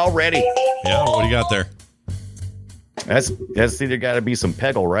 got it already. Yeah, what do you got there? That's either got to be some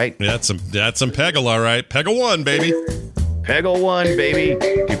Peggle, right? Yeah, that's some Peggle, all right. Peggle 1, baby. Peggle 1, baby.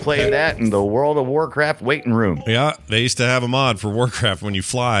 You play that in the World of Warcraft waiting room. Yeah, they used to have a mod for Warcraft. When you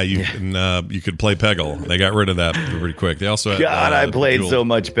fly, you could play Peggle. They got rid of that pretty quick. They also had, God, I played Duel. so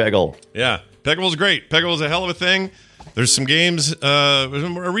much Peggle. Yeah, Peggle was great. Peggle was a hell of a thing. There's some games,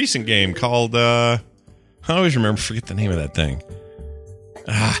 a recent game called, I always forget the name of that thing.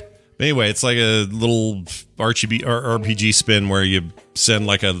 Anyway, it's like a little RPG spin where you send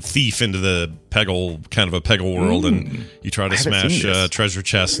like a thief into the Peggle, kind of a Peggle world, and you try to smash treasure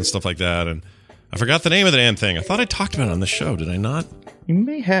chests and stuff like that. And I forgot the name of the damn thing. I thought I talked about it on the show. Did I not? You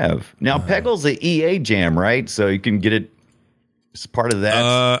may have. Now, Peggle's the EA jam, right? So you can get it as part of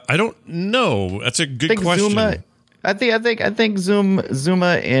that. I don't know. That's a good question. I think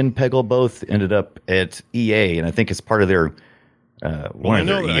Zuma and Peggle both ended up at EA, and I think it's part of their. I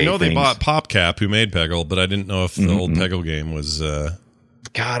know they bought PopCap, who made Peggle, but I didn't know if the old Peggle game was.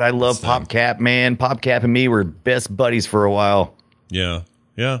 God, I love PopCap, man. PopCap and me were best buddies for a while. Yeah,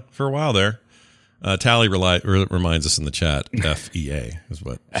 for a while there. Tally reminds us in the chat. FEA is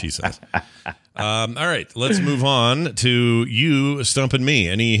what she says. All right, let's move on to you stumping me.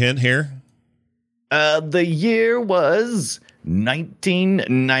 Any hint here? The year was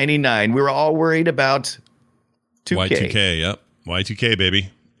 1999. We were all worried about 2K. Y2K, yep. Y2K, baby.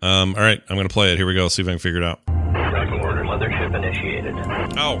 All right, I'm going to play it. Here we go. See if I can figure it out. Order mothership initiated.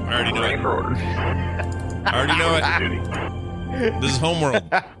 Oh, I already know it. I already know it. This is Homeworld.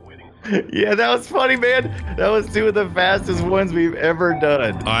 Yeah, that was funny, man. That was two of the fastest ones we've ever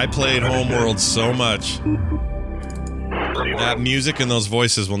done. I played Homeworld so much. That music and those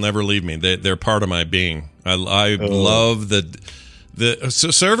voices will never leave me. They're part of my being. I love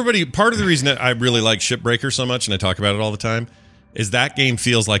so everybody, part of the reason that I really like Shipbreaker so much, and I talk about it all the time, is that game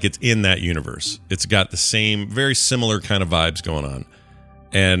feels like it's in that universe. It's got the same, very similar kind of vibes going on.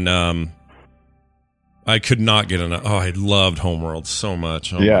 And I could not get enough. Oh, I loved Homeworld so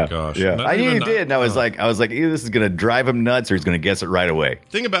much. Oh my gosh. Yeah. I knew you did, and I was like, either this is going to drive him nuts or he's going to guess it right away.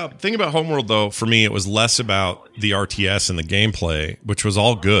 Thing about Homeworld, though, for me, it was less about the RTS and the gameplay, which was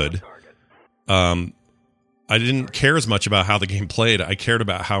all good. I didn't care as much about how the game played. I cared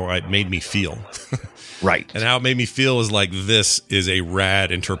about how it made me feel. Right. And how it made me feel is like, this is a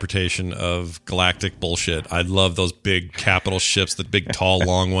rad interpretation of galactic bullshit. I love those big capital ships, the big, tall,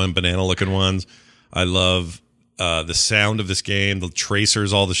 long one, banana-looking ones. I love the sound of this game, the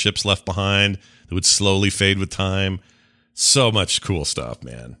tracers, all the ships left behind that would slowly fade with time. So much cool stuff,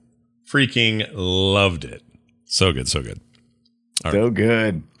 man. Freaking loved it. So good, so good. So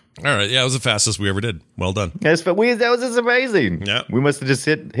good. All right, yeah, it was the fastest we ever did. Well done. Yes, but that was just amazing. Yeah, we must have just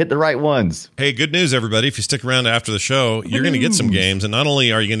hit the right ones. Hey, good news, everybody! If you stick around after the show, you're going to get some games, and not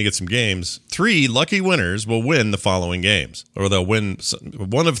only are you going to get some games, 3 lucky winners will win the following games, or they'll win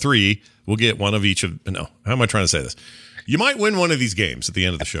one of 3. We'll get one of each of. No, how am I trying to say this? You might win one of these games at the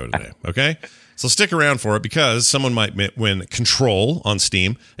end of the show today. Okay, so stick around for it, because someone might win Control on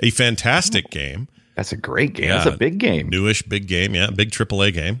Steam, a fantastic game. That's a great game. Yeah, that's a big game. Newish, big game. Yeah, big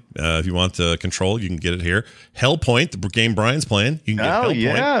AAA game. If you want Control, you can get it here. Hellpoint, the game Brian's playing. You can get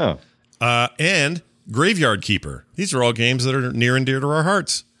Hellpoint. Yeah. And Graveyard Keeper. These are all games that are near and dear to our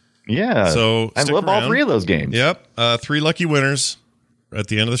hearts. Yeah. So I love all 3 of those games. Yep. 3 lucky winners at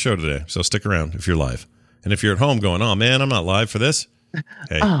the end of the show today. So stick around if you're live. And if you're at home going, oh, man, I'm not live for this.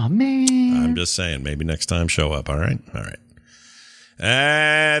 Hey, oh, man. I'm just saying, maybe next time show up. All right? All right.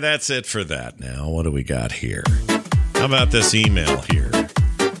 That's it for that. Now, what do we got here? How about this email here?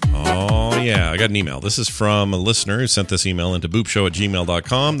 Oh, yeah, I got an email. This is from a listener who sent this email into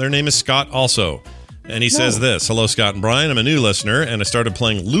boopshow@gmail.com. Their name is Scott also. And he says this: hello, Scott and Brian. I'm a new listener, and I started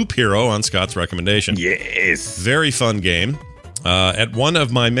playing Loop Hero on Scott's recommendation. Yes. Very fun game. At one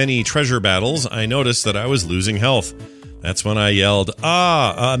of my many treasure battles, I noticed that I was losing health. That's when I yelled,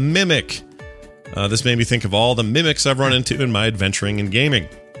 a mimic. This made me think of all the mimics I've run into in my adventuring and gaming.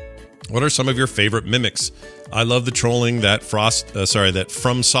 What are some of your favorite mimics? I love the trolling that that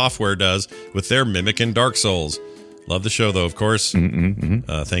From Software does with their mimic in Dark Souls. Love the show, though, of course.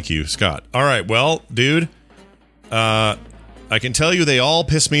 Thank you, Scott. All right, well, dude, I can tell you they all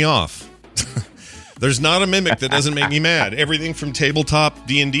piss me off. There's not a mimic that doesn't make me mad. Everything from tabletop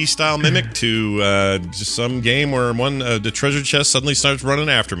D&D style mimic to just some game where the treasure chest suddenly starts running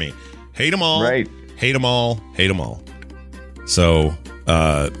after me. Hate them all. Right. Hate them all. Hate them all. So,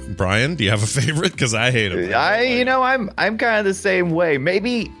 Brian, do you have a favorite? Because I hate them. I'm kind of the same way.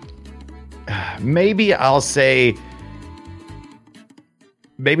 Maybe I'll say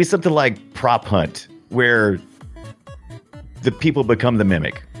something like Prop Hunt, where the people become the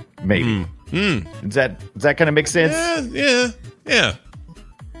mimic. Maybe. Does that kind of make sense? Yeah.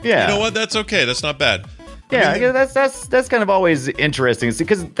 You know what? That's okay. That's not bad. Yeah, that's kind of always interesting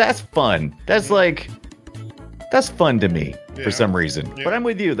because that's fun. That's fun to me for some reason. Yeah. But I'm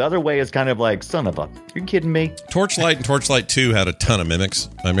with you. The other way is kind of like, son of a, you're kidding me? Torchlight and Torchlight 2 had a ton of mimics.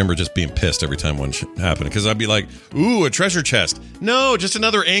 I remember just being pissed every time one happened because I'd be like, ooh, a treasure chest. No, just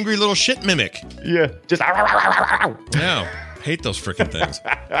another angry little shit mimic. Yeah, just no. Hate those freaking things.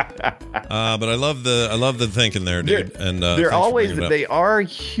 But I love the thinking there, dude. And they're always they are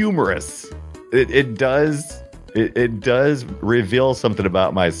humorous. It does reveal something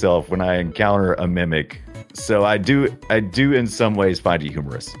about myself when I encounter a mimic. So I do in some ways find it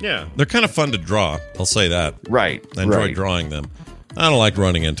humorous. Yeah, they're kind of fun to draw. I'll say that. Right. I enjoy drawing them. I don't like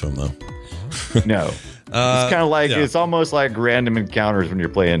running into them though. No. It's kind of like it's almost like random encounters when you're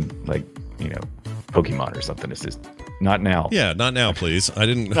playing like Pokemon or something. It's just. Not now. Yeah, not now, please. I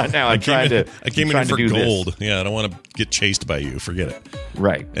didn't. Not now. I came in for gold. This. Yeah, I don't want to get chased by you. Forget it.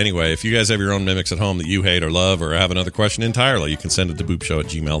 Right. Anyway, if you guys have your own mimics at home that you hate or love or have another question entirely, you can send it to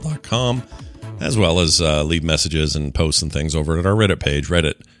boopshow@gmail.com, as well as leave messages and posts and things over at our Reddit page,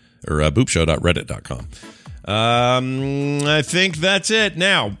 boopshow.reddit.com. I think that's it.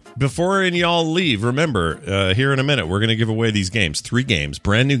 Now, before any y'all leave, remember, here in a minute, we're going to give away these games. 3 games,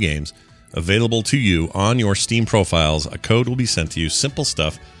 brand new games. Available to you on your Steam profiles. A code will be sent to you. Simple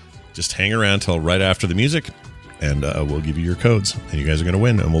stuff. Just hang around till right after the music, and we'll give you your codes, and you guys are going to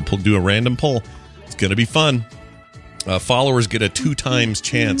win. And we'll do a random poll. It's going to be fun. Followers get a 2 times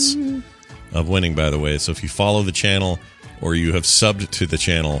chance of winning, by the way. So if you follow the channel or you have subbed to the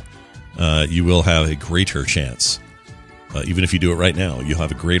channel, you will have a greater chance. Even if you do it right now, you'll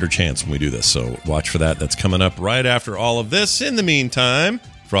have a greater chance when we do this. So watch for that. That's coming up right after all of this. In the meantime,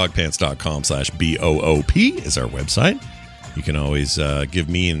 frogpants.com/BOOP is our website. You can always give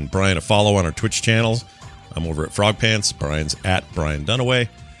me and Brian a follow on our Twitch channels. I'm over at Frogpants. Brian's at Brian Dunaway.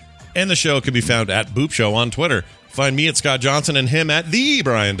 And the show can be found at Boop Show on Twitter. Find me at Scott Johnson and him at the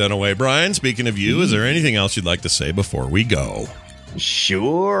Brian Dunaway. Brian, speaking of you, is there anything else you'd like to say before we go?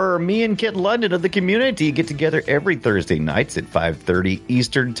 Sure. Me and Kit London of the community get together every Thursday nights at 5:30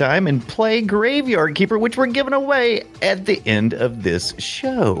 Eastern Time and play Graveyard Keeper, which we're giving away at the end of this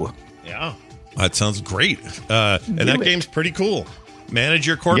show. Yeah, that sounds great. And that game's pretty cool. Manage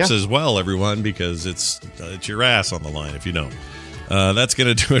your corpses well, everyone, because it's your ass on the line if you don't. That's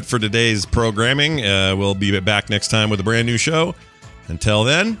going to do it for today's programming. We'll be back next time with a brand new show. Until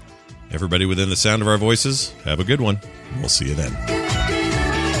then, everybody within the sound of our voices, have a good one. We'll see you then.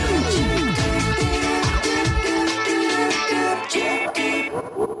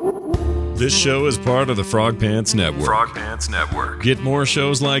 This show is part of the Frog Pants Network. Frog Pants Network. Get more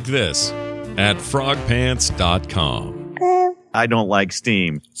shows like this at frogpants.com. I don't like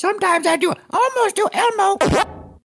Steam. Sometimes I do. Almost do Elmo.